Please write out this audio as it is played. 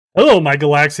Hello, my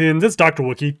Galaxians. It's Dr.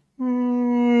 Wookiee.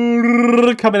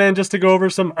 Coming in just to go over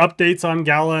some updates on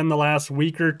Gala in the last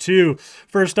week or two.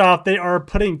 First off, they are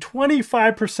putting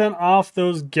 25% off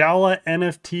those Gala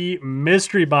NFT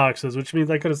mystery boxes, which means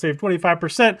I could have saved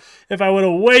 25% if I would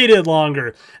have waited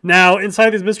longer. Now, inside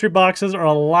these mystery boxes are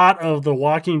a lot of the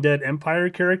Walking Dead Empire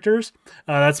characters.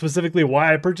 That's specifically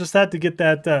why I purchased that, to get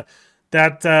that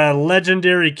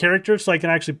legendary character, so I can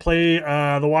actually play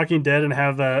The Walking Dead and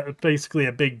have basically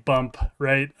a big bump,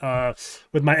 right,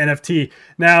 with my NFT.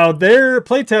 Now, their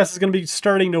playtest is going to be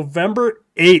starting November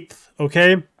 8th,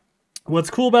 okay?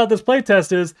 What's cool about this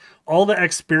playtest is all the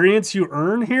experience you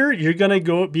earn here, you're going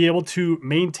to be able to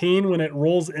maintain when it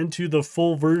rolls into the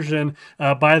full version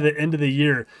by the end of the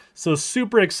year. So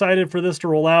super excited for this to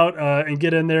roll out and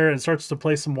get in there and starts to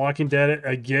play some Walking Dead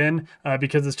again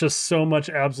because it's just so much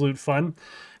absolute fun.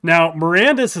 Now,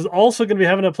 Mirandus is also going to be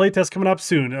having a playtest coming up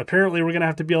soon. Apparently, we're going to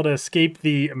have to be able to escape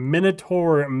the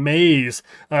Minotaur maze.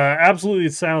 Absolutely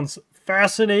sounds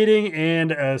fascinating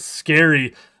and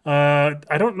scary.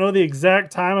 I don't know the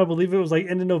exact time. I believe it was like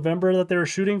end of November that they were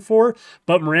shooting for,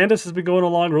 but Mirandus has been going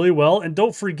along really well. And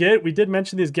don't forget, we did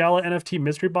mention these Gala NFT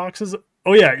mystery boxes.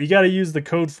 Oh yeah, you got to use the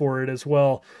code for it as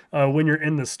well when you're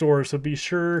in the store. So be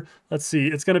sure, let's see,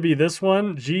 it's going to be this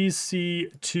one,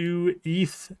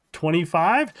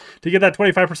 GC2ETH25 to get that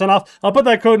 25% off. I'll put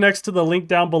that code next to the link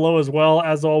down below as well.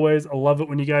 As always, I love it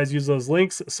when you guys use those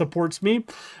links. It supports me.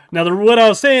 Now, what I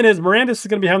was saying is Mirandus is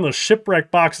going to be having those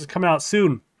shipwreck boxes coming out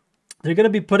soon. They're going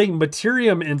to be putting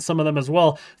Materium in some of them as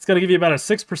well. It's going to give you about a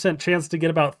 6% chance to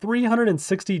get about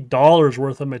 $360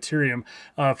 worth of Materium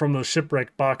from those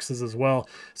shipwreck boxes as well.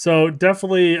 So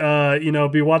definitely,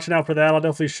 be watching out for that. I'll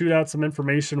definitely shoot out some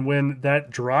information when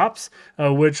that drops,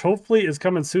 which hopefully is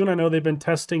coming soon. I know they've been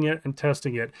testing it and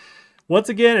testing it. Once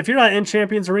again, if you're not in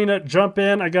Champions Arena, jump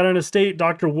in. I got an estate,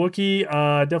 Dr. Wookiee.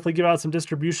 Definitely give out some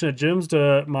distribution of gems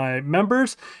to my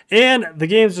members. And the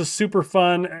game's just super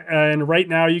fun. And right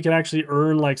now, you can actually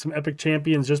earn like some epic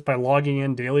champions just by logging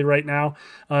in daily right now.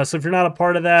 So if you're not a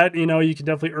part of that, you can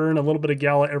definitely earn a little bit of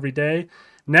Gala every day.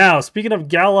 Now, speaking of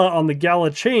Gala on the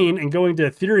Gala chain and going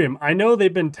to Ethereum, I know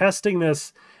they've been testing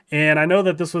this. And I know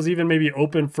that this was even maybe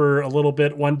open for a little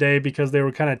bit one day because they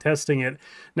were kind of testing it.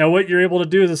 Now, what you're able to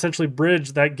do is essentially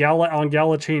bridge that Gala on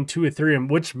Gala chain to Ethereum,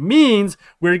 which means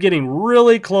we're getting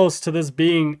really close to this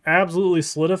being absolutely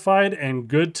solidified and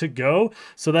good to go.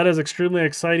 So that is extremely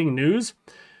exciting news.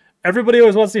 Everybody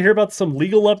always wants to hear about some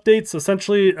legal updates.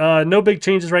 Essentially, no big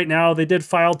changes right now. They did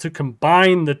file to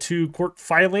combine the two court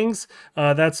filings.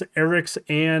 That's Eric's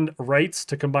and Wright's,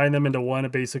 to combine them into one,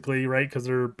 basically, right? Because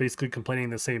they're basically complaining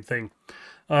the same thing.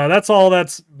 That's all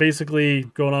that's basically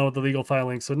going on with the legal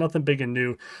filing, so nothing big and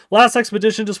new. Last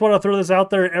Expedition, just want to throw this out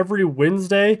there. Every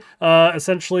Wednesday,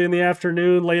 essentially in the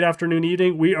afternoon, late afternoon,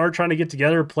 evening, we are trying to get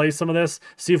together, play some of this,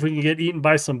 see if we can get eaten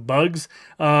by some bugs.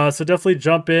 So definitely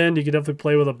jump in. You can definitely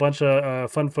play with a bunch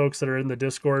of fun folks that are in the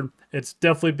Discord. It's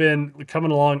definitely been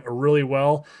coming along really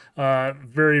well.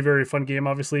 Very, very fun game,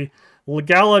 obviously.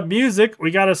 Gala music, we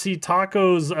got to see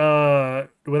Tacos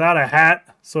without a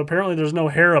hat, so apparently there's no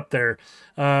hair up there.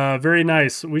 Very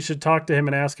nice. We should talk to him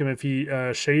and ask him if he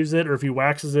shaves it or if he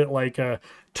waxes it like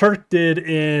Turk did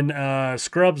in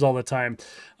Scrubs all the time.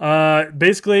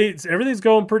 Basically, everything's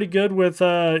going pretty good with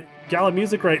Gala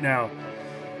music right now.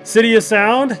 City of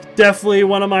Sound, definitely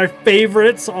one of my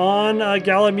favorites on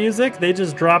Gala Music. They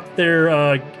just dropped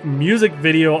their music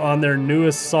video on their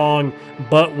newest song,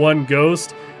 But One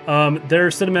Ghost. Their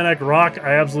cinematic rock,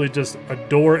 I absolutely just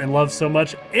adore and love so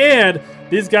much. And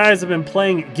these guys have been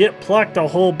playing Get Plucked a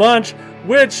whole bunch,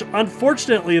 which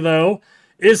unfortunately, though,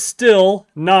 is still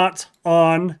not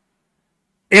on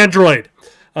Android.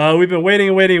 We've been waiting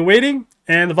and waiting and waiting.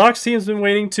 And the Vox team's been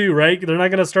waiting too, right? They're not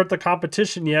going to start the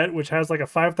competition yet, which has like a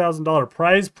 $5,000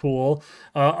 prize pool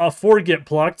for Get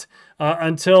Plucked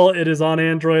until it is on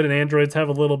Android, and Androids have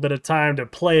a little bit of time to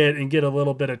play it and get a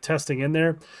little bit of testing in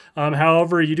there.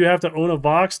 However, you do have to own a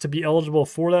Vox to be eligible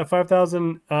for that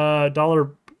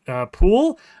 $5,000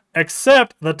 pool,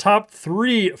 except the top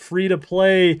 3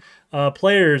 free-to-play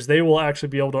players, they will actually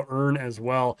be able to earn as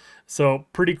well. So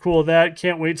pretty cool that.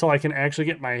 Can't wait till I can actually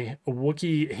get my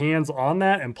Wookiee hands on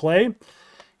that and play.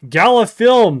 Gala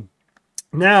film.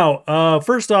 Now,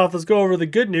 first off, let's go over the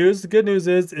good news. The good news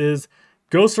is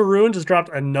Ghost of Ruin just dropped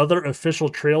another official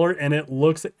trailer, and it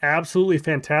looks absolutely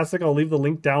fantastic. I'll leave the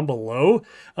link down below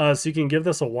so you can give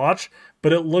this a watch,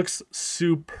 but it looks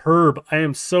superb. I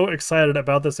am so excited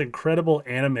about this incredible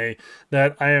anime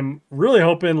that I am really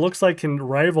hoping looks like can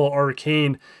rival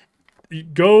Arcane.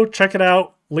 Go check it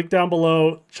out. Link down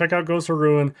below. Check out Ghost of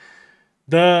Ruin.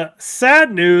 The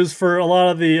sad news for a lot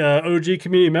of the OG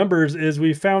community members is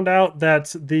we found out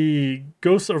that the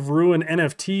Ghosts of Ruin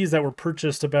NFTs that were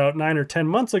purchased about 9 or 10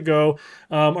 months ago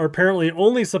are apparently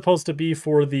only supposed to be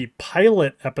for the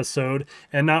pilot episode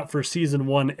and not for Season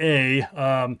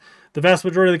 1A. The vast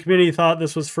majority of the community thought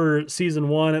this was for Season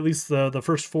 1, at least the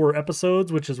first 4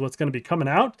 episodes, which is what's going to be coming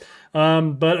out.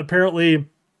 But apparently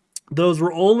those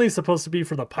were only supposed to be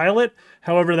for the pilot.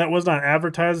 However, that was not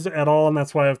advertised at all, and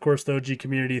that's why, of course, the OG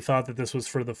community thought that this was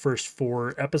for the first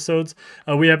 4 episodes.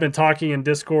 We have been talking in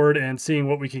Discord and seeing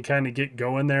what we can kind of get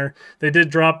going there. They did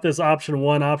drop this option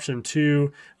 1, option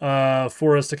 2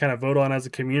 for us to kind of vote on as a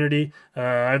community.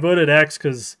 I voted X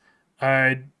because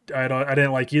I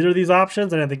didn't like either of these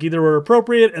options. I didn't think either were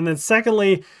appropriate. And then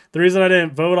secondly, the reason I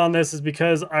didn't vote on this is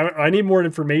because I need more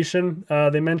information.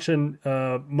 They mentioned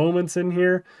moments in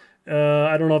here.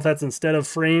 I don't know if that's instead of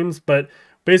frames, but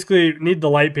basically need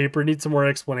the light paper, need some more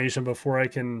explanation before I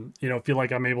can, feel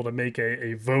like I'm able to make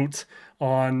a vote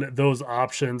on those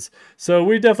options. So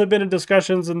we've definitely been in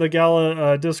discussions in the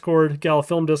Gala Discord, Gala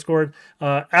Film Discord.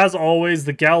 As always,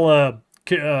 the Gala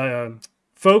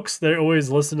folks, they always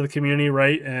listen to the community,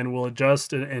 right, and will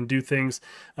adjust and do things,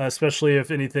 especially if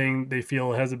anything they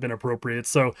feel hasn't been appropriate.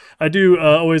 So I do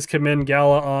always commend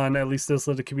Gala on at least this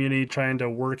little community trying to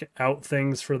work out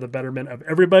things for the betterment of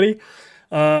everybody.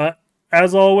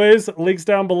 As always, links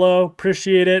down below.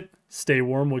 Appreciate it. Stay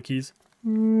warm, Wookiees.